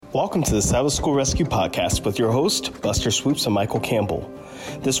Welcome to the Sabbath School Rescue Podcast with your host, Buster Swoopes and Michael Campbell.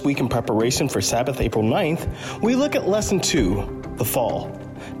 This week in preparation for Sabbath, April 9th, we look at Lesson 2, the Fall.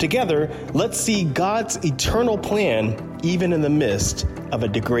 Together, let's see God's eternal plan even in the midst of a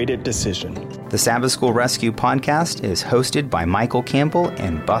degraded decision. The Sabbath School Rescue Podcast is hosted by Michael Campbell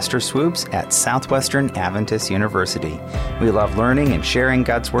and Buster Swoopes at Southwestern Adventist University. We love learning and sharing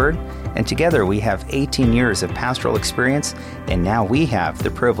God's Word, and together we have 18 years of pastoral experience, and now we have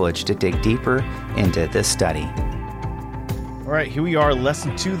the privilege to dig deeper into this study. All right, here we are,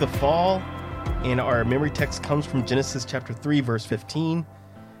 Lesson 2, the Fall, and our memory text comes from Genesis chapter 3, verse 15,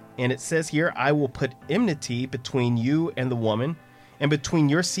 and it says here, I will put enmity between you and the woman, and between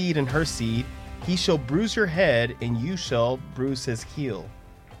your seed and her seed. He shall bruise your head, and you shall bruise his heel.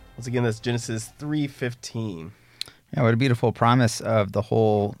 Once again, that's Genesis 3:15. Yeah, what a beautiful promise of the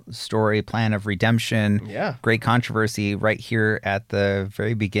whole story, plan of redemption. Yeah. Great controversy right here at the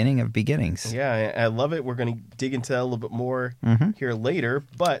very beginning of beginnings. Yeah, I love it. We're going to dig into that a little bit more here later,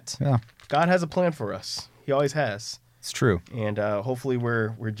 but God has a plan for us. He always has. It's true. And hopefully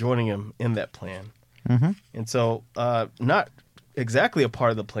we're joining him in that plan. And so not exactly a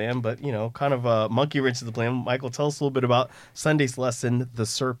part of the plan, but, kind of a monkey wrench of the plan. Michael, tell us a little bit about Sunday's lesson, the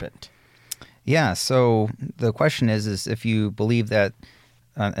serpent. Yeah, so the question is if you believe that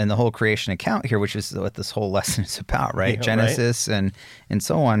in the whole creation account here, which is what this whole lesson is about, right? Yeah, Genesis and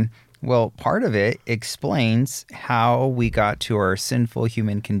so on. Well, part of it explains how we got to our sinful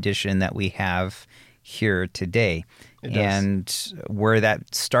human condition that we have here today. And where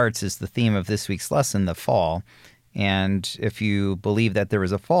that starts is the theme of this week's lesson, the fall. And if you believe that there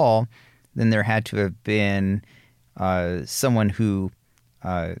was a fall, then there had to have been someone who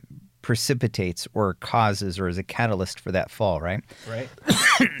precipitates or causes or is a catalyst for that fall, right? Right.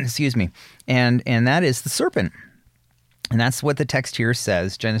 Excuse me. And that is the serpent. And that's what the text here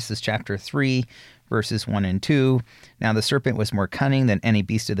says, Genesis chapter 3, verses 1 and 2. Now the serpent was more cunning than any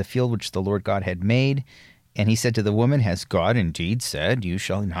beast of the field which the Lord God had made. And he said to the woman, has God indeed said, you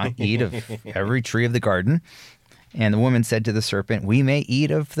shall not eat of every tree of the garden? And the woman said to the serpent, we may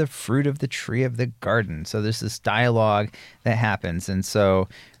eat of the fruit of the tree of the garden. So there's this dialogue that happens. And so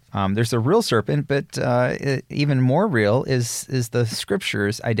there's a real serpent, but even more real is the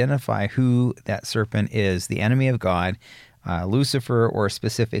scriptures identify who that serpent is, the enemy of God, Lucifer, or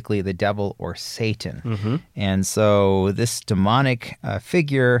specifically the devil or Satan. And so this demonic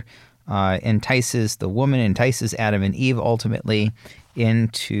figure entices the woman, entices Adam and Eve ultimately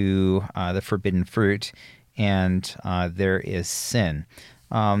into the forbidden fruit, and there is sin.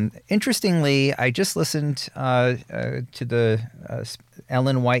 Interestingly, I just listened to the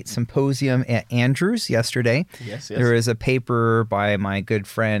Ellen White Symposium at Andrews yesterday. Yes. There is a paper by my good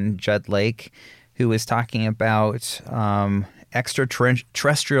friend Judd Lake who was talking about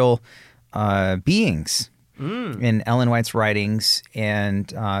extraterrestrial beings in Ellen White's writings,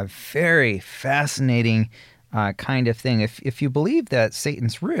 and very fascinating kind of thing. If you believe that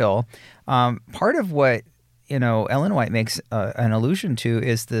Satan's real, part of what Ellen White makes an allusion to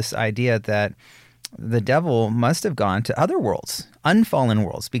is this idea that the devil must have gone to other worlds, unfallen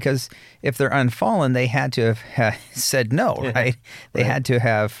worlds, because if they're unfallen, they had to have said no, right? They had to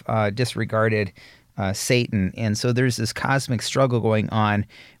have disregarded Satan. And so there's this cosmic struggle going on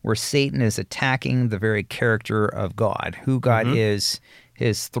where Satan is attacking the very character of God, who God is,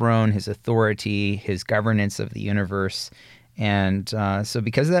 his throne, his authority, his governance of the universe. And so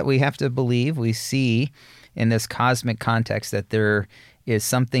because of that, we have to believe, we see in this cosmic context that there is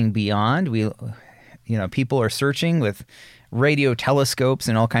something beyond. People are searching with radio telescopes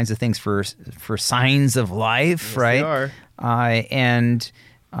and all kinds of things for signs of life, yes, right? They are.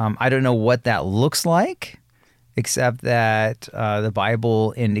 I don't know what that looks like, except that the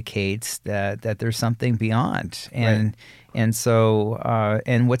Bible indicates that there's something beyond. And so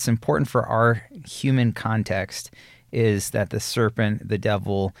what's important for our human context is that the serpent, the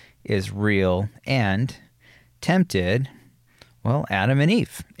devil, is real and tempted, Adam and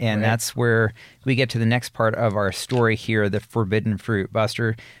Eve. And that's where we get to the next part of our story here, the forbidden fruit.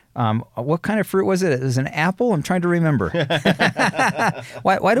 Buster, what kind of fruit was it? It was an apple? I'm trying to remember.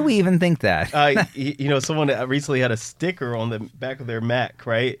 Why do we even think that? Someone recently had a sticker on the back of their Mac,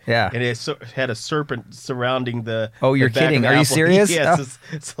 right? Yeah. And it had a serpent surrounding the Oh, you're the back kidding. of the Are you apple. serious? Yes,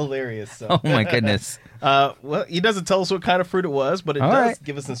 it's hilarious. So. Oh, my goodness. Well, he doesn't tell us what kind of fruit it was, but it does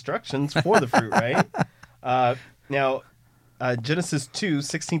give us instructions for the fruit, right? Now, Genesis 2,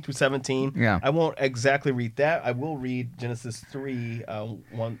 16 through 17. Yeah. I won't exactly read that. I will read Genesis 3,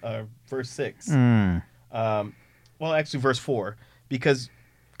 verse 6. Well, actually, verse 4. Because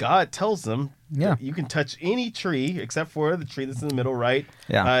God tells them Yeah. that you can touch any tree except for the tree that's in the middle, right?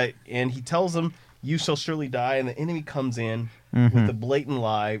 Yeah. And he tells them, you shall surely die. And the enemy comes in with a blatant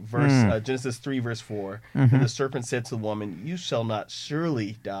lie. Genesis 3, verse 4. And the serpent said to the woman, you shall not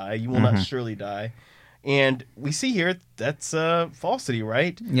surely die. You will not surely die. And we see here that's falsity,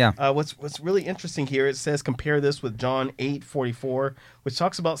 right? Yeah. What's really interesting here, it says compare this with John 8:44, which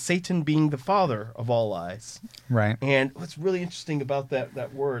talks about Satan being the father of all lies. Right. And what's really interesting about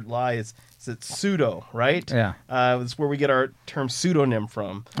that word lie is it's pseudo, right? Yeah. It's where we get our term pseudonym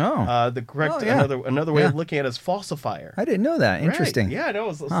from. Oh. The correct Oh, yeah. another way Yeah. of looking at it is falsifier. I didn't know that. Interesting. Right. Yeah, I know. I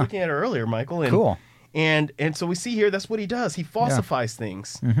was looking at it earlier, Michael. And, Cool. And so we see here that's what he does. He falsifies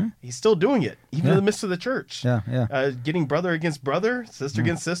things. Mm-hmm. He's still doing it, even in the midst of the church. Yeah, yeah. Getting brother against brother, sister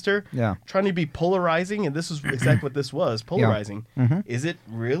against sister. Yeah. Trying to be polarizing, and this is exactly what this was, polarizing. Mm-hmm. Is it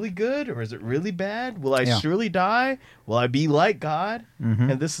really good or is it really bad? Will I Yeah. surely die? Will I be like God? Mm-hmm.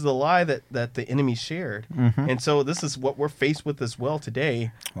 And this is a lie that the enemy shared. Mm-hmm. And so this is what we're faced with as well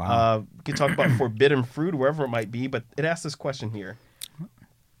today. Wow. We can talk about forbidden fruit, wherever it might be, but it asks this question here.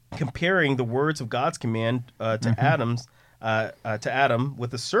 Comparing the words of God's command to Adam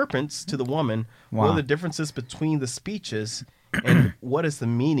with the serpents to the woman, what are the differences between the speeches, and what is the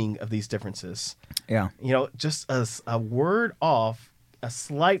meaning of these differences? Yeah. You know, just a word off, a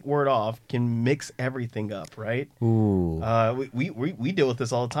slight word off, can mix everything up, right? Ooh. We deal with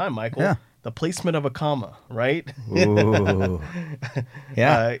this all the time, Michael. Yeah. The placement of a comma, right? Ooh.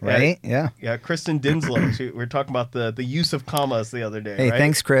 Yeah. Right. Yeah. Yeah, Kristen Dinslow. We were talking about the use of commas the other day. Hey, right?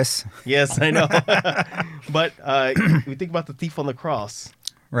 thanks, Chris. Yes, I know. But we think about the thief on the cross,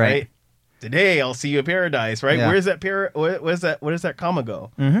 Right. Today I'll see you in paradise, right? Yeah. Where's that where does that comma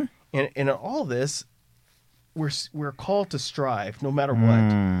go? Mm-hmm. And in all this, we're called to strive, no matter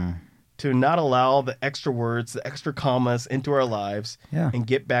what, to not allow the extra words, the extra commas into our lives, and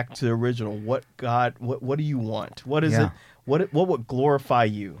get back to the original. What do you want? What is it? What would glorify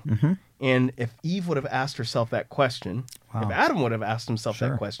you? Mm-hmm. And if Eve would have asked herself that question, if Adam would have asked himself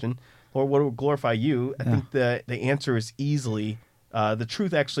that question, Lord, what would glorify you? I think the answer is easily, the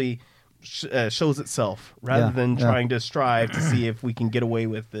truth actually shows itself rather than trying to strive to see if we can get away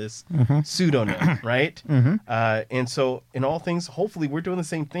with this pseudonym, right? And so in all things, hopefully we're doing the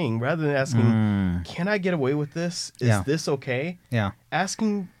same thing. Rather than asking, can I get away with this? Is this okay? Yeah.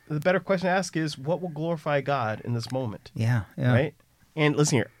 Asking, the better question to ask is, what will glorify God in this moment? Yeah. Yeah. Right? And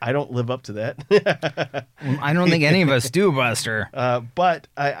listen here, I don't live up to that. I don't think any of us do, Buster. But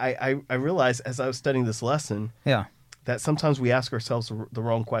I realized as I was studying this lesson, that sometimes we ask ourselves the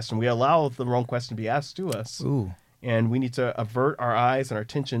wrong question. We allow the wrong question to be asked to us. Ooh. And we need to avert our eyes and our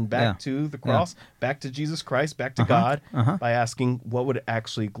attention back to the cross, back to Jesus Christ, back to God, by asking what would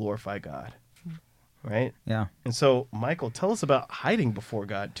actually glorify God. Right? Yeah. And so, Michael, tell us about hiding before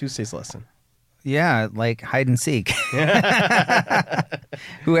God, Tuesday's lesson. Yeah, like hide and seek.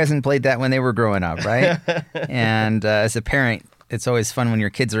 Who hasn't played that when they were growing up, right? And as a parent, it's always fun when your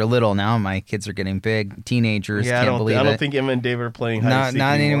kids are little. Now my kids are getting big, teenagers. Yeah, can't believe it. I don't think Emma and David are playing hide and seek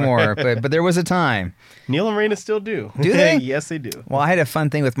not anymore. But there was a time. Neil and Raina still do. Do they? Yes, they do. Well, I had a fun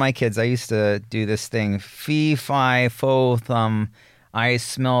thing with my kids. I used to do this thing: fee, fi, fo, thumb. I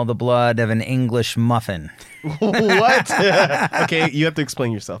smell the blood of an English muffin. What? Okay, you have to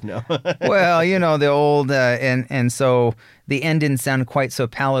explain yourself now. Well, you know, the old, and so the end didn't sound quite so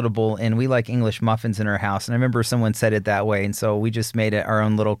palatable, and we like English muffins in our house. And I remember someone said it that way, and so we just made it our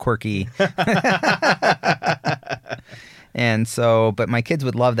own little quirky. And so, but my kids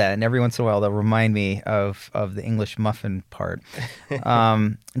would love that, and every once in a while they'll remind me of the English muffin part.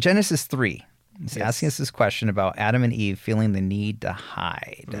 Genesis 3. He's asking us this question about Adam and Eve feeling the need to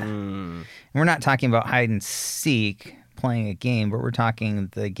hide. And we're not talking about hide and seek, playing a game, but we're talking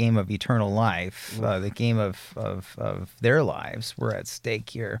the game of eternal life, the game of their lives. We're at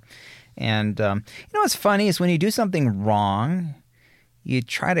stake here. And you know what's funny is when you do something wrong, you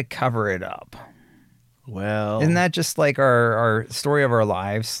try to cover it up. Well, isn't that just like our story of our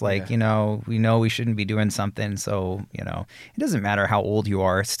lives? Like, you know we shouldn't be doing something. So, you know, it doesn't matter how old you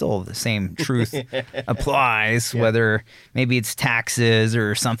are. It's still the same truth applies, whether maybe it's taxes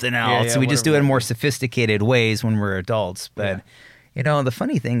or something else. We just do it in more sophisticated ways when we're adults. But, you know, the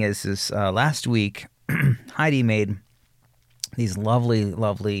funny thing is last week, Heidi made these lovely,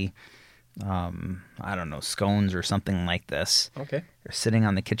 I don't know, scones or something like this. Okay. They're sitting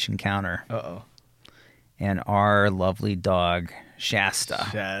on the kitchen counter. Uh-oh. And our lovely dog,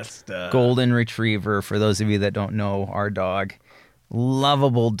 Shasta. Golden Retriever, for those of you that don't know our dog.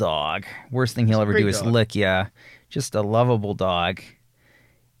 Lovable dog. Worst thing he'll ever do is lick you. Just a lovable dog.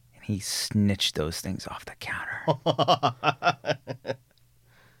 And he snitched those things off the counter.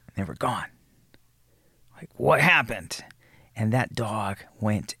 they were gone. Like, what happened? And that dog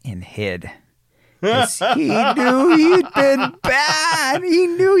went and hid. 'Cause he knew he'd been bad. He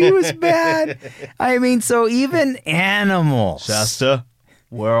knew he was bad. I mean, so even animals. Shasta,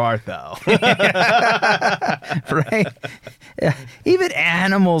 where art thou? Right? Yeah. Even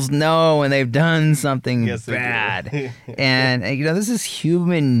animals know when they've done something bad. And, this is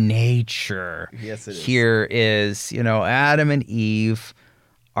human nature. Yes, it is. Here is, Adam and Eve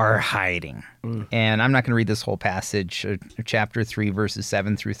are hiding. And I'm not going to read this whole passage, chapter 3, verses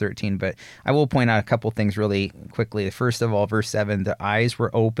 7 through 13, but I will point out a couple things really quickly. First of all, verse 7, the eyes were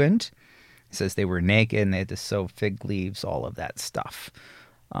opened. It says they were naked and they had to sew fig leaves, all of that stuff.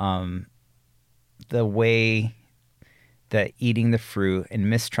 The way that eating the fruit and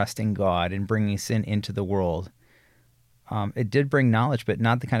mistrusting God and bringing sin into the world, it did bring knowledge, but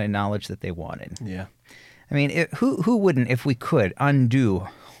not the kind of knowledge that they wanted. Yeah. I mean, who wouldn't, if we could, undo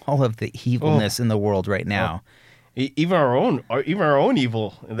all of the evilness in the world right now? Even our own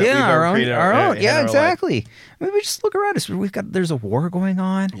evil that we've our own, created. Yeah, exactly. I mean, we just look around us. There's a war going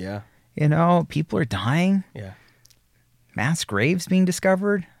on. Yeah. People are dying. Yeah. Mass graves being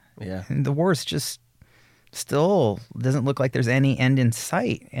discovered. Yeah. And the war's just still doesn't look like there's any end in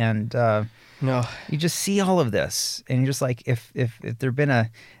sight. And no, you just see all of this, and you're just like, if there'd been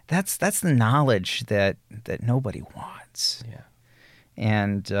that's the knowledge that nobody wants. Yeah.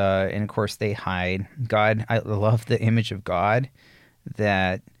 And of course they hide. God, I love the image of God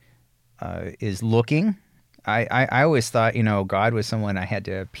that is looking. I always thought, God was someone I had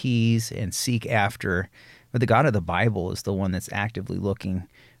to appease and seek after, but the God of the Bible is the one that's actively looking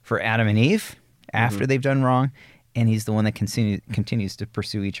for Adam and Eve after they've done wrong, and he's the one that continues to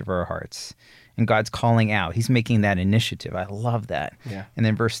pursue each of our hearts. And God's calling out. He's making that initiative. I love that. Yeah. And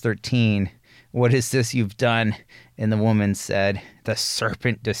then verse 13, what is this you've done? And the woman said, the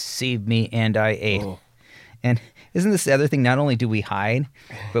serpent deceived me and I ate. Oh. And isn't this the other thing? Not only do we hide,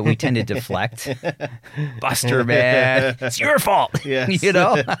 but we tend to deflect. Buster, man, it's your fault. Yes.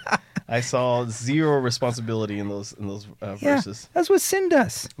 I saw zero responsibility in those verses. That's what sin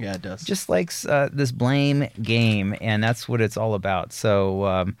does. Yeah, it does. Just like this blame game, and that's what it's all about.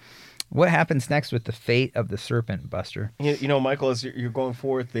 So what happens next with the fate of the serpent, Buster? Michael, as you're going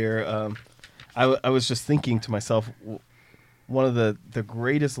forward there, I was just thinking to myself, one of the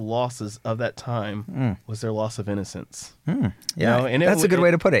greatest losses of that time was their loss of innocence. Yeah, and that's a good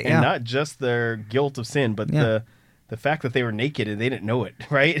way to put it. And not just their guilt of sin, but the fact that they were naked and they didn't know it,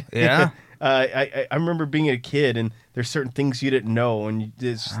 right? Yeah. I remember being a kid, and there's certain things you didn't know, and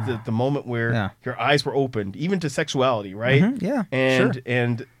it's the moment where your eyes were opened, even to sexuality, right? Mm-hmm. Yeah,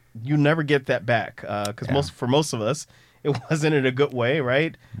 and you never get that back, because for most of us, it wasn't in a good way,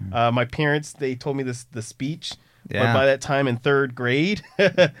 right? My parents, they told me the speech. But by that time in third grade,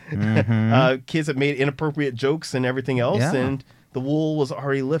 kids had made inappropriate jokes and everything else, and the wool was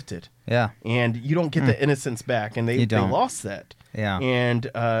already lifted. Yeah. And you don't get the innocence back, and they lost that. Yeah. And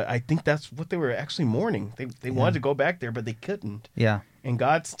I think that's what they were actually mourning. They wanted to go back there, but they couldn't. Yeah. And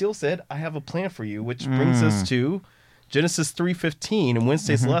God still said, I have a plan for you, which brings us to Genesis 3:15 in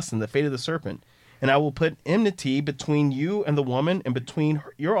Wednesday's lesson, the fate of the serpent. And I will put enmity between you and the woman, and between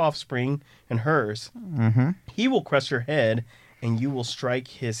your offspring and hers. He will crush your head, and you will strike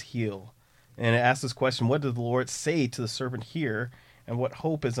his heel. And it asks this question, what did the Lord say to the serpent here? And what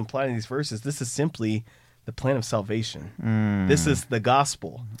hope is implied in these verses? This is simply the plan of salvation. This is the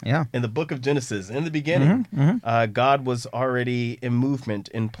gospel. Yeah. In the book of Genesis, in the beginning, God was already in movement,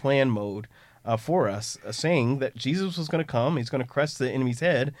 in plan mode for us, saying that Jesus was going to come. He's going to crush the enemy's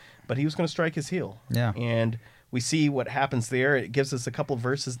head, but he was going to strike his heel. Yeah. And we see what happens there. It gives us a couple of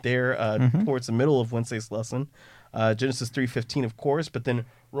verses there towards the middle of Wednesday's lesson. Genesis 3:15, of course, but then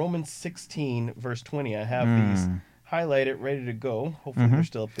Romans 16, verse 20. I have these highlighted, ready to go. Hopefully they're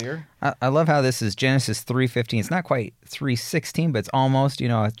still up there. I love how this is Genesis 3:15. It's not quite 3:16, but it's almost,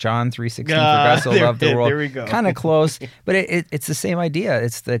 John 3:16, for God so loved the world. There we go. Kind of close, but it's the same idea.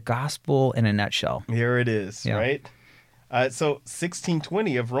 It's the gospel in a nutshell. There it is, right? So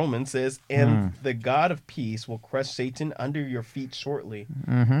 16:20 of Romans says, and the God of peace will crush Satan under your feet shortly.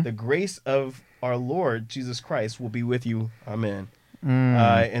 The grace of our Lord Jesus Christ will be with you. Amen.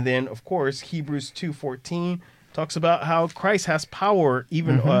 And then, of course, Hebrews 2:14 talks about how Christ has power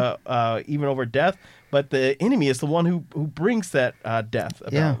even over death, but the enemy is the one who brings that death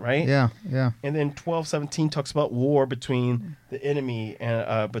about, right? Yeah, yeah. And then 12:17 talks about war between the enemy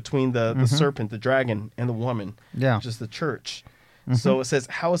and between the serpent, the dragon, and the woman, which is the church. So it says,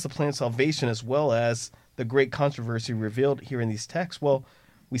 how is the plan of salvation as well as the great controversy revealed here in these texts? Well,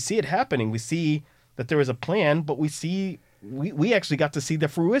 we see it happening. We see that there is a plan, but we see we actually got to see the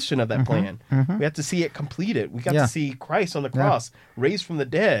fruition of that plan. We had to see it completed. We got to see Christ on the cross, raised from the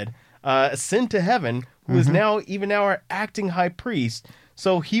dead, ascend to heaven, who is now our acting high priest.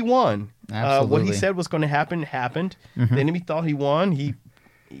 So he won. What he said was going to happen happened. The enemy thought he won. He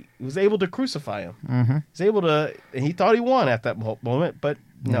was able to crucify him. He was able to, and he thought he won at that moment, but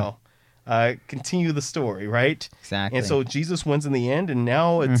no. Continue the story, right? Exactly. And so Jesus wins in the end, and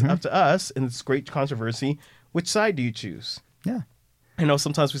now it's up to us in this great controversy. Which side do you choose? Yeah. I know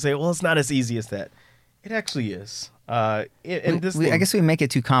sometimes we say, well, it's not as easy as that. It actually is. I guess we make it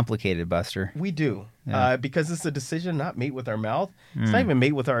too complicated, Buster. We do. Because it's a decision not made with our mouth. It's not even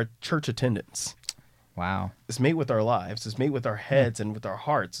made with our church attendance. Wow. It's made with our lives. It's made with our heads and with our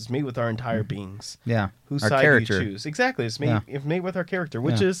hearts. It's made with our entire beings. Yeah. Whose our side character. do you choose? Exactly. It's made with our character,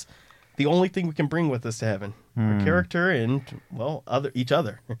 which is the only thing we can bring with us to heaven. Our character and, well, each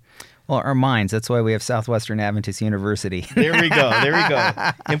other. Well, our minds. That's why we have Southwestern Adventist University. There we go.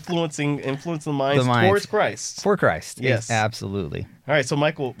 Influencing the minds towards Christ. For Christ. Yes. Absolutely. All right, so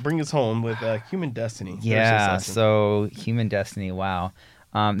Michael, bring us home with human destiny. Yeah, so human destiny, wow.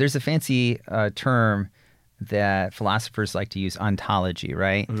 There's a fancy term that philosophers like to use, ontology,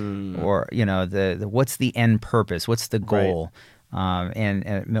 right? Or, the what's the end purpose? What's the goal? Right. And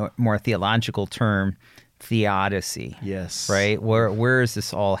a more theological term, theodicy. Yes. Right? Where is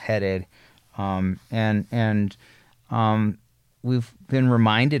this all headed? And we've been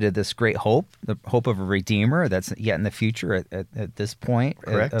reminded of this great hope, the hope of a Redeemer that's yet in the future at this point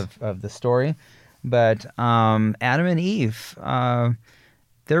of the story. But Adam and Eve,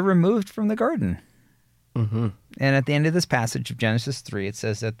 they're removed from the garden. And at the end of this passage of Genesis 3, it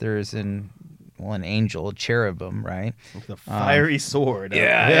says that there's an angel, a cherubim, right? With a fiery sword.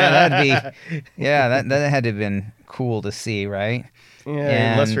 That had to have been cool to see, right?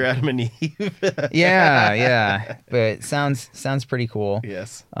 Yeah, unless you're Adam and Eve. But it sounds pretty cool.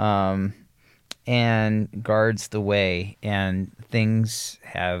 Yes. And guards the way, and things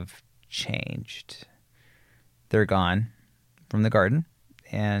have changed. They're gone from the garden,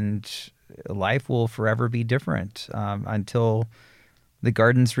 and life will forever be different until the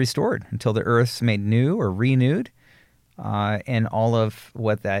garden's restored, until the earth's made new or renewed, and all of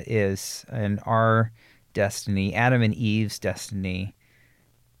what that is. And our destiny, Adam and Eve's destiny,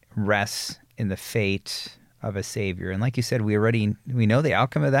 rests in the fate of a Savior. And like you said, we know the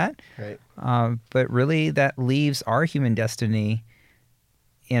outcome of that. Right. But really, that leaves our human destiny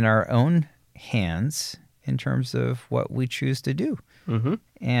in our own hands in terms of what we choose to do.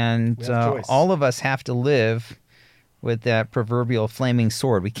 And all of us have to live with that proverbial flaming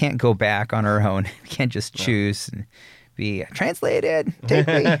sword. We can't go back on our own. We can't just choose and be translated. Take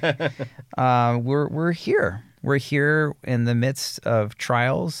me. We're here. We're here in the midst of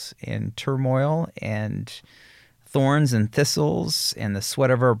trials and turmoil and thorns and thistles and the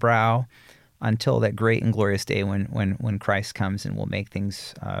sweat of our brow until that great and glorious day when Christ comes and will make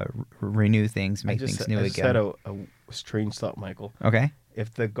things, renew things, make things new again. I just had a strange thought, Michael. Okay.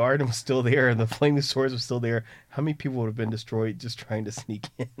 If the garden was still there and the flaming swords were still there, how many people would have been destroyed just trying to sneak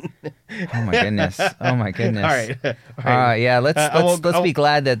in? Oh my goodness! All right. Yeah, let's be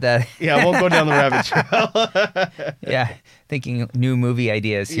glad that. Yeah, I won't go down the rabbit trail. Yeah, thinking new movie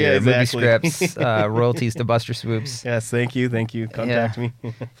ideas here, yeah, exactly. Movie scripts, royalties to Buster Swoopes. Yes, thank you. Contact me.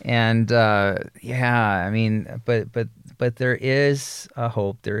 And I mean, but there is a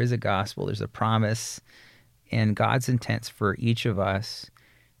hope. There is a gospel. There's a promise. And God's intent for each of us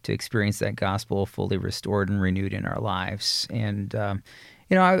to experience that gospel fully restored and renewed in our lives. And,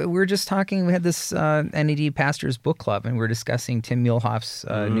 we were just talking, we had this NED Pastors Book Club, and we were discussing Tim Muehlhoff's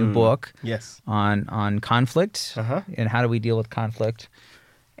new book on conflict and how do we deal with conflict.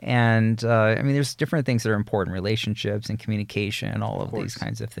 And, there's different things that are important, relationships and communication and all of these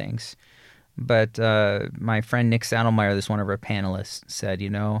kinds of things. But my friend Nick Saddlemeyer, this one of our panelists, said,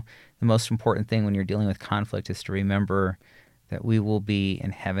 the most important thing when you're dealing with conflict is to remember that we will be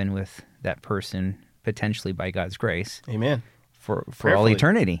in heaven with that person, potentially by God's grace. Amen. For all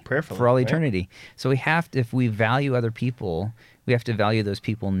eternity. Prayerfully. For all eternity. So we have to, if we value other people, we have to value those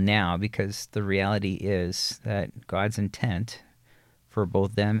people now, because the reality is that God's intent for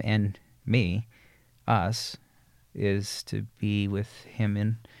both them and me, us, is to be with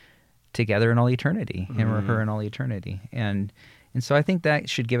him together in all eternity, him or her in all eternity. And so I think that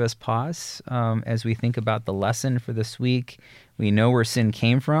should give us pause as we think about the lesson for this week. We know where sin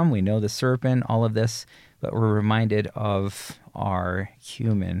came from. We know the serpent, all of this, but we're reminded of our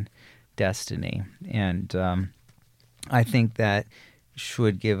human destiny. And I think that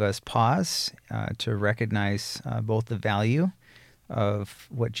should give us pause to recognize both the value of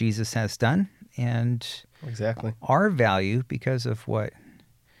what Jesus has done and Exactly. our value because of what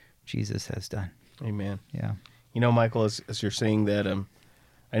Jesus has done. Amen. Yeah. Michael, as you're saying that,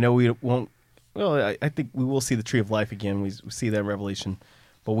 I know we won't. Well, I think we will see the tree of life again. We see that in Revelation,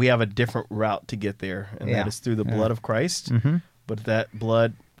 but we have a different route to get there, and that is through the blood of Christ. Mm-hmm. But that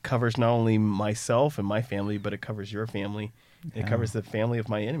blood covers not only myself and my family, but it covers your family. It covers the family of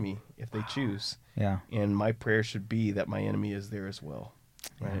my enemy if they choose. Yeah. And my prayer should be that my enemy is there as well.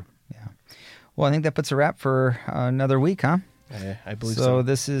 Right. Yeah. Well, I think that puts a wrap for another week, huh? I believe so. So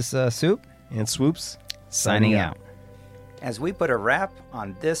this is Soup and Swoopes signing out. As we put a wrap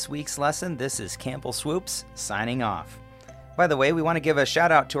on this week's lesson, this is Campbell Swoopes signing off. By the way, we want to give a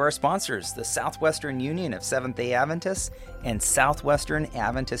shout out to our sponsors, the Southwestern Union of Seventh-day Adventists and Southwestern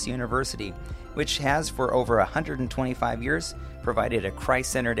Adventist University, which has for over 125 years provided a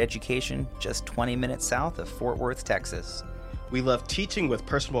Christ-centered education just 20 minutes south of Fort Worth, Texas. We love teaching with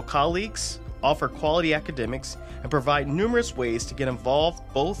personal colleagues, offer quality academics, and provide numerous ways to get involved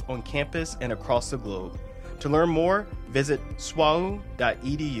both on campus and across the globe. To learn more, visit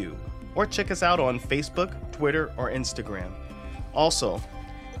swau.edu or check us out on Facebook, Twitter, or Instagram. Also,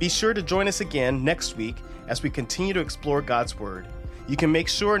 be sure to join us again next week as we continue to explore God's Word. You can make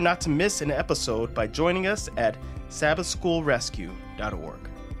sure not to miss an episode by joining us at sabbathschoolrescue.org.